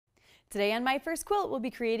Today on My First Quilt, we'll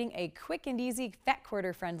be creating a quick and easy fat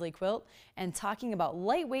quarter friendly quilt and talking about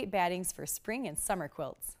lightweight battings for spring and summer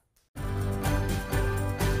quilts.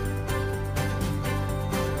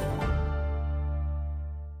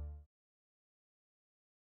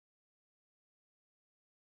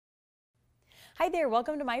 Hi there,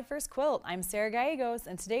 welcome to My First Quilt. I'm Sara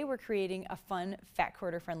and today we're creating a fun fat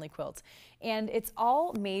quarter friendly quilt. And it's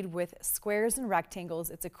all made with squares and rectangles.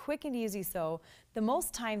 It's a quick and easy sew. The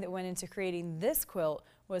most time that went into creating this quilt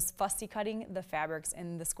was fussy cutting the fabrics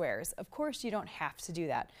in the squares. Of course, you don't have to do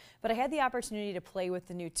that, but I had the opportunity to play with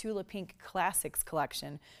the new Tula Pink Classics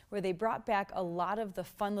collection, where they brought back a lot of the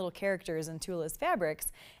fun little characters in Tula's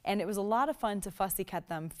fabrics, and it was a lot of fun to fussy cut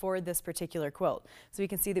them for this particular quilt. So you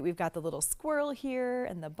can see that we've got the little squirrel here,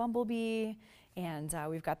 and the bumblebee, and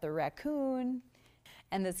we've got the raccoon,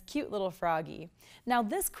 and this cute little froggy. Now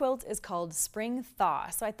this quilt is called Spring Thaw,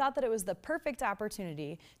 so I thought that it was the perfect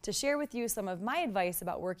opportunity to share with you some of my advice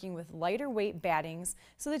about working with lighter weight battings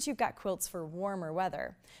so that you've got quilts for warmer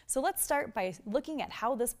weather. So let's start by looking at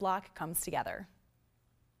how this block comes together.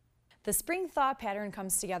 The Spring Thaw pattern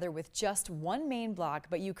comes together with just one main block,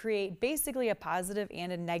 but you create basically a positive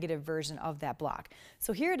and a negative version of that block.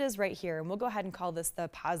 So here it is right here, and we'll go ahead and call this the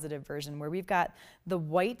positive version, where we've got the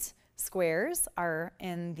white squares are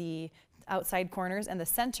in the outside corners and the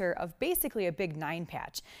center of basically a big 9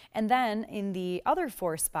 patch. And then in the other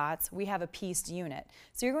 4 spots, we have a pieced unit.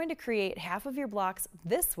 So you're going to create half of your blocks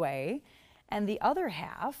this way, and the other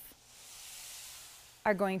half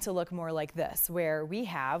are going to look more like this, where we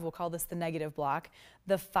have, we'll call this the negative block,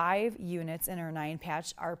 the 5 units in our 9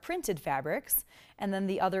 patch are printed fabrics, and then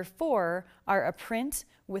the other 4 are a print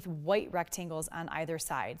with white rectangles on either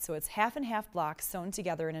side. So it's half and half blocks sewn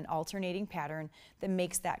together in an alternating pattern that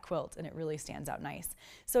makes that quilt, and it really stands out nice.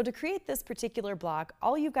 So to create this particular block,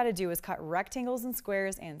 all you've got to do is cut rectangles and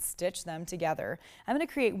squares and stitch them together. I'm going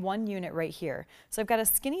to create one unit right here. So I've got a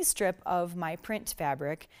skinny strip of my print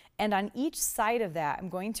fabric, and on each side of that, I'm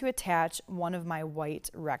going to attach one of my white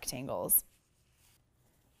rectangles.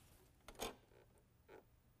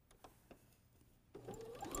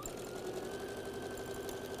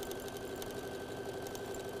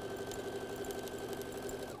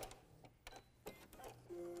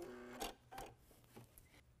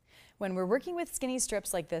 When we're working with skinny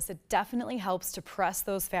strips like this, it definitely helps to press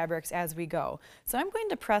those fabrics as we go. So I'm going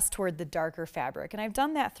to press toward the darker fabric, and I've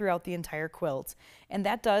done that throughout the entire quilt. And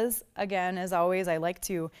that does, again, as always, I like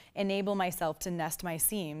to enable myself to nest my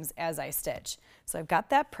seams as I stitch. So I've got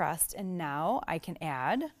that pressed, and now I can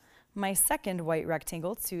add my second white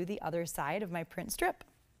rectangle to the other side of my print strip.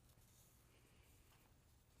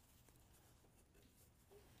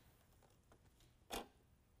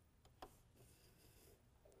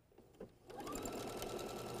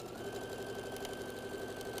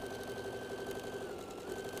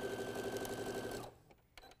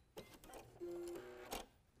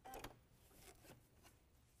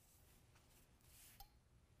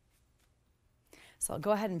 So I'll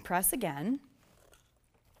go ahead and press again.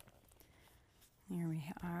 Here we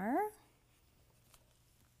are.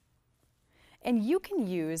 And you can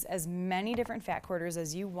use as many different fat quarters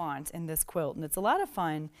as you want in this quilt, and it's a lot of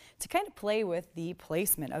fun to kind of play with the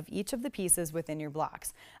placement of each of the pieces within your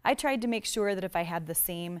blocks. I tried to make sure that if I had the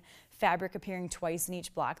same fabric appearing twice in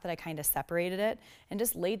each block, that I kind of separated it and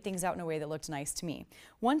just laid things out in a way that looked nice to me.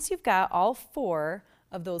 Once you've got all 4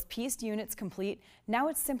 of those pieced units complete, now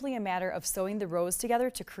it's simply a matter of sewing the rows together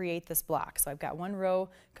to create this block. So I've got one row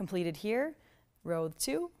completed here, row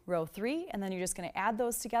 2, row 3, and then you're just going to add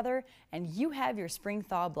those together and you have your Spring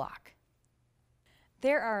Thaw block.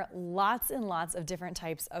 There are lots and lots of different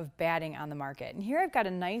types of batting on the market, and here I've got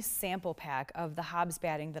a nice sample pack of the Hobbs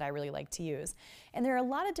Batting that I really like to use. And there are a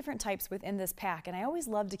lot of different types within this pack, and I always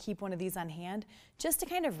love to keep one of these on hand just to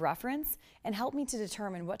kind of reference and help me to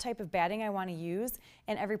determine what type of batting I want to use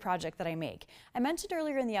in every project that I make. I mentioned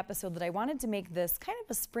earlier in the episode that I wanted to make this kind of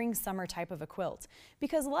a spring-summer type of a quilt,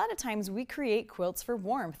 because a lot of times we create quilts for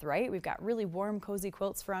warmth, right? We've got really warm, cozy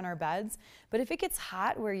quilts for on our beds, but if it gets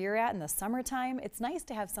hot where you're at in the summertime, it's nice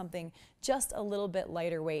to have something just a little bit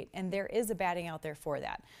lighter weight, and there is a batting out there for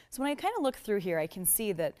that. So when I kind of look through here, I can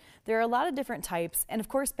see that there are a lot of different types, and of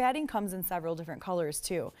course batting comes in several different colors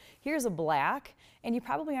too. Here's a black, and you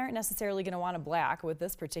probably aren't necessarily going to want a black with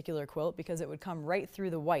this particular quilt because it would come right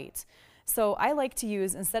through the white. So I like to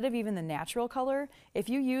use, instead of even the natural color, if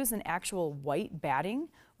you use an actual white batting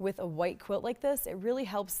with a white quilt like this, it really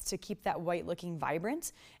helps to keep that white looking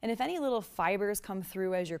vibrant. And if any little fibers come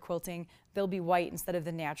through as you're quilting, they'll be white instead of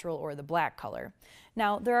the natural or the black color.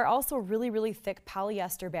 Now, there are also really thick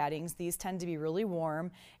polyester battings. These tend to be really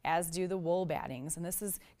warm, as do the wool battings. And this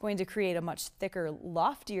is going to create a much thicker,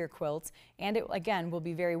 loftier quilt, and it, again, will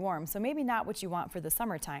be very warm. So maybe not what you want for the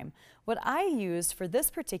summertime. What I used for this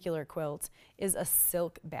particular quilt is a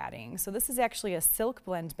silk batting. So this is actually a silk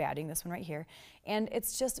blend batting, this one right here. And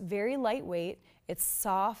it's just very lightweight. It's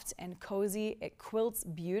soft and cozy, it quilts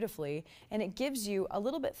beautifully, and it gives you a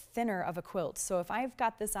little bit thinner of a quilt. So if I've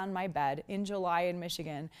got this on my bed in July in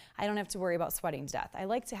Michigan, I don't have to worry about sweating to death. I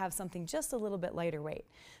like to have something just a little bit lighter weight.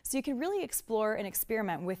 So you can really explore and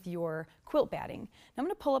experiment with your quilt batting. Now I'm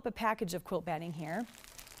going to pull up a package of quilt batting here.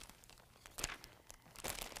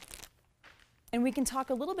 And we can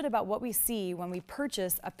talk a little bit about what we see when we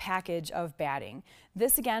purchase a package of batting.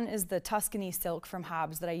 This again is the Tuscany Silk from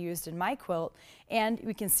Hobbs that I used in my quilt, and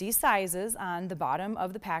we can see sizes on the bottom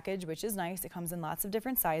of the package, which is nice. It comes in lots of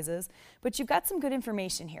different sizes, but you've got some good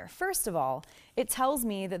information here. First of all, it tells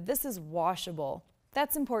me that this is washable.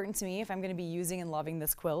 That's important to me if I'm going to be using and loving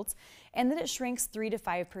this quilt, and that it shrinks 3 to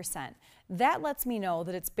 5%. That lets me know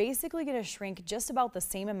that it's basically going to shrink just about the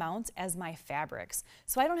same amount as my fabrics.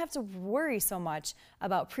 So I don't have to worry so much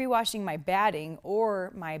about pre-washing my batting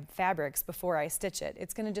or my fabrics before I stitch it.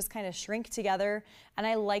 It's going to just kind of shrink together, and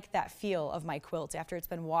I like that feel of my quilt after it's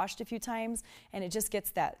been washed a few times, and it just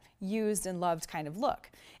gets that used and loved kind of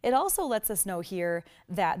look. It also lets us know here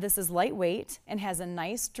that this is lightweight and has a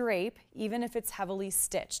nice drape, even if it's heavily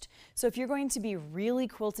stitched. So if you're going to be really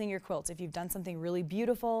quilting your quilt, if you've done something really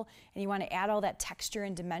beautiful and you want to add all that texture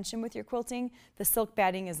and dimension with your quilting, the silk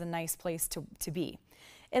batting is a nice place to be.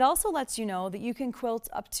 It also lets you know that you can quilt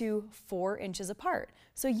up to 4 inches apart.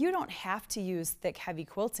 So you don't have to use thick, heavy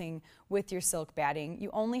quilting with your silk batting. You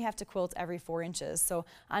only have to quilt every 4 inches. So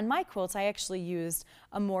on my quilt, I actually used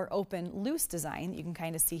a more open, loose design. You can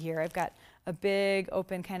kind of see here, I've got a big,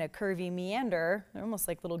 open, kind of curvy meander. They're almost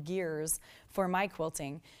like little gears for my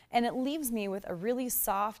quilting. And it leaves me with a really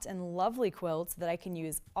soft and lovely quilt that I can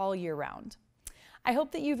use all year round. I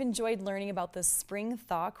hope that you've enjoyed learning about the Spring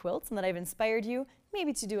Thaw quilts and that I've inspired you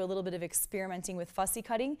maybe to do a little bit of experimenting with fussy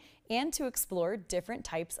cutting and to explore different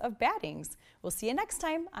types of battings. We'll see you next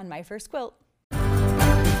time on My First Quilt.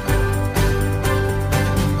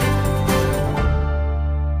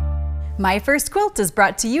 My First Quilt is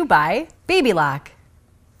brought to you by Baby Lock,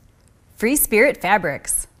 Free Spirit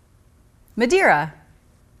Fabrics, Madeira,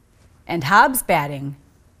 and Hobbs Batting.